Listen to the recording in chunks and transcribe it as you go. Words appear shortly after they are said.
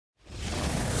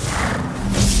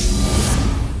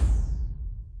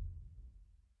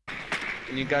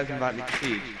Can you guys invite me to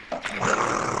siege?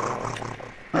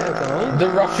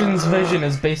 The Russians' vision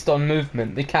is based on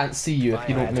movement. They can't see you if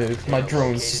you don't move. My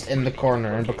drone's just in the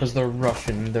corner, and because they're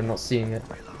Russian, they're not seeing it.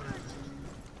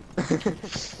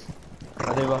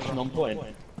 Are they Russian on point?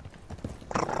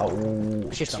 Oh,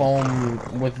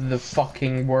 Tom with the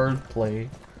fucking wordplay.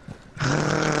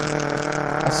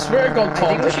 I swear to God,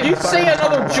 Tom, if you say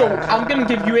another joke, I'm gonna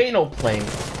give you anal play.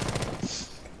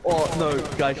 Oh no,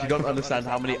 guys, you don't understand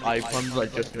how many eye puns I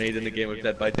just made in the game of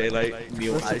Dead by Daylight.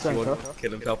 Neil actually wanted to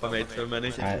kill himself. I made so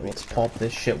many. Alright, let's pop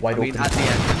this shit wide open. At the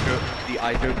end, the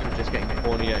eye jokes were just getting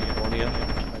cornier and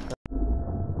cornier.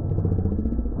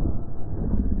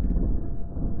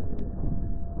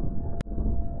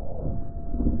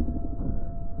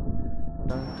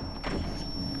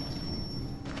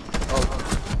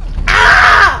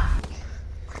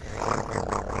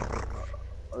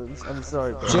 I'm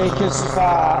sorry, bro. Jake is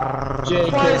fat.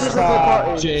 Jake is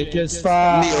fat. Jake is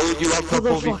fat. Neil, you have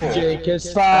purple before. Jake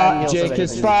is fat. Jake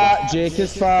is fat. Jake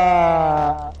is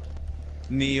fat.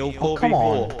 Neil, 4v4. Come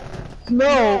on.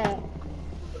 No.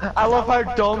 I love how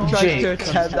Dom tries Jake, to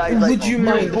attempt that. Like, would you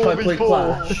mind if I play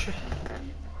Clash?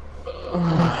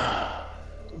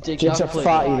 Jake's a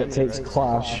fatty that takes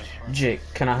Clash. Jake,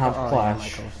 can I have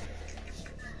Clash?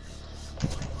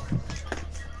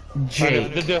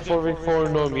 Jake. Did the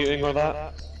 4v4 no muting or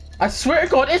that? I swear to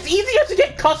God, it's easier to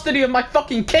get custody of my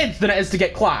fucking kids than it is to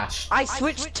get Clash. I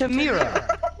switched to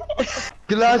Mira.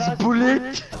 Glass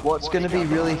bullet! What's gonna be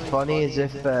really funny is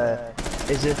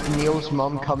if Neil's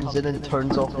mum comes in and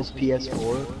turns off his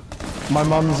PS4. My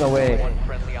mum's away.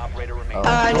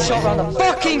 And shot around the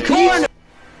fucking corner!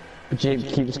 Jake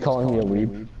keeps calling me a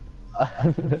weeb.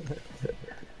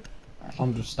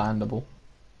 Understandable.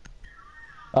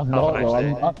 I'm not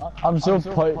though, I'm so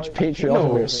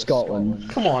patriotic about Scotland.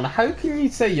 Come on, how can you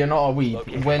say you're not a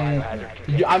weeb when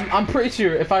I'm pretty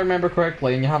sure, if I remember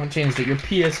correctly, and you haven't changed it, your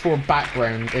PS4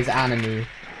 background is anime.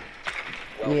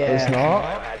 Yeah. It's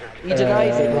not. He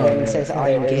denies it and then says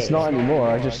I'm gay. It's not anymore,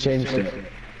 I just changed it.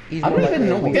 I don't even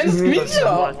know. Against me,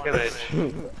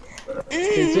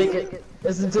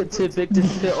 Isn't it too big to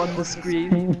fit on the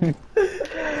screen?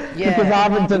 Yeah. Because I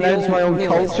haven't denounced my own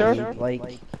culture.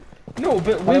 Like, no,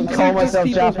 but I we don't call just myself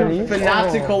people Japanese.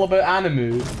 fanatical about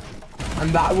anime, and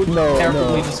that would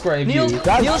perfectly describe you.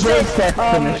 Neil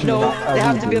says, no, they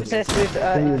have to be obsessed with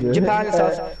Japan and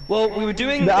stuff. Well, we were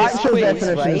doing The this actual quiz,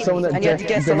 definition right? is someone that And you have to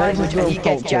guess the language, and he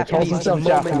gets Japanese the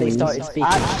moment they started speaking.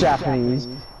 acts Japanese,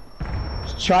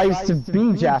 tries to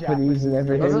be Japanese and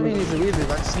everything. Doesn't mean he's a weirdo,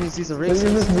 that just means he's a Doesn't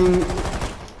racist. just mean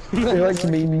he likes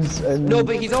memes and No,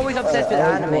 but he's always obsessed with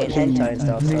anime and hentai and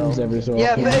stuff. memes So. every so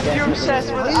Yeah, often. but if you're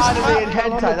obsessed with anime and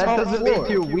hentai, that doesn't make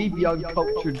you a weeby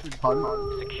uncultured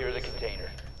cunt. Secure the container.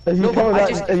 Have you No, but called I that?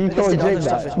 just Have you called listed Jake other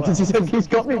stuff that? as well. Because he said he's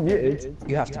got me muted.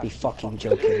 You have to be fucking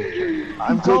joking.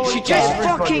 I'm calling She just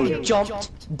everybody. fucking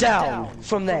jumped down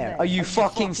from there. Are you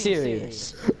fucking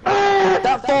serious?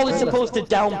 That fall is supposed to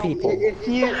down people.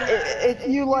 If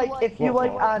you like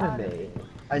anime,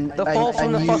 and The fall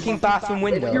from the fucking bathroom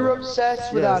window. If you're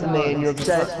obsessed with anime and you're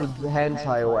obsessed with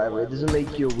hentai or whatever, it doesn't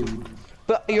make you a weeb.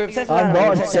 But you're obsessed with I'm anime.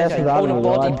 not you're obsessed with own a anime,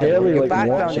 though. body I barely, Your like,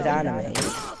 background watch is it. anime.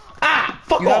 Ah,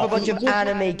 fuck You have a off! bunch of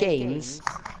anime games.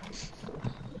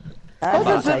 That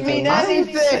doesn't mean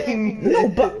anything! No,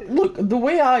 but look, the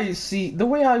way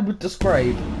I would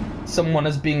describe someone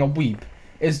as being a weeb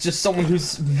is just someone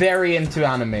who's very into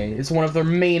anime. It's one of their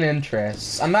main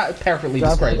interests, and that perfectly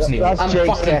describes Neil. That's I'm Jake's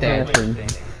fucking dead. definition.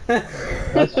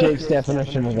 That's Jake's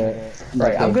definition of it.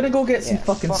 Right, I'm gonna go get some Yeah,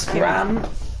 fucking fucking- scram.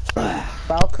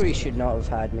 Valkyrie should not have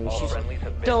had me.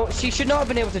 She should not have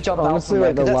been able to jump out Honestly, from there,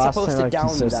 like the because that's last supposed time I to down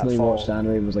consistently that watched fall.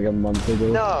 anime was like a month ago.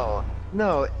 No,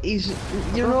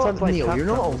 you're not Neil, you're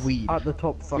not a weeb. At the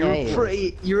top Yeah,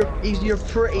 fucking. You're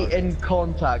pretty in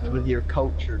contact with your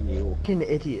culture, Neil. Fucking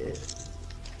idiot.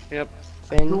 Yep.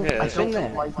 I've been there.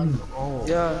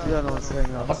 Yeah, no, it's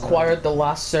saying that. Acquired the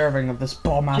last serving of this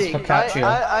bomb-ass Jake, focaccia.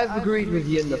 I've agreed with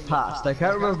you in the past. I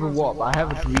can't remember what, but I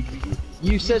have agreed with you.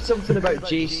 You said something about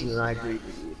Jason and I agreed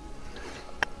with you.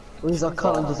 Means that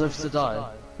cunt deserves to die.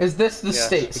 Is this the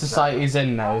state society's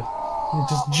in now?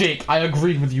 Just Jake, I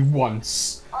agreed with you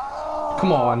once.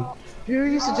 Come on. Who are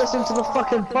you suggesting to the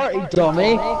fucking party,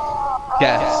 dummy?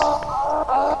 Guess.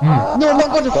 No, I'm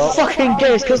not going to fucking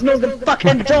guess, because no one can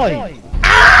fucking join!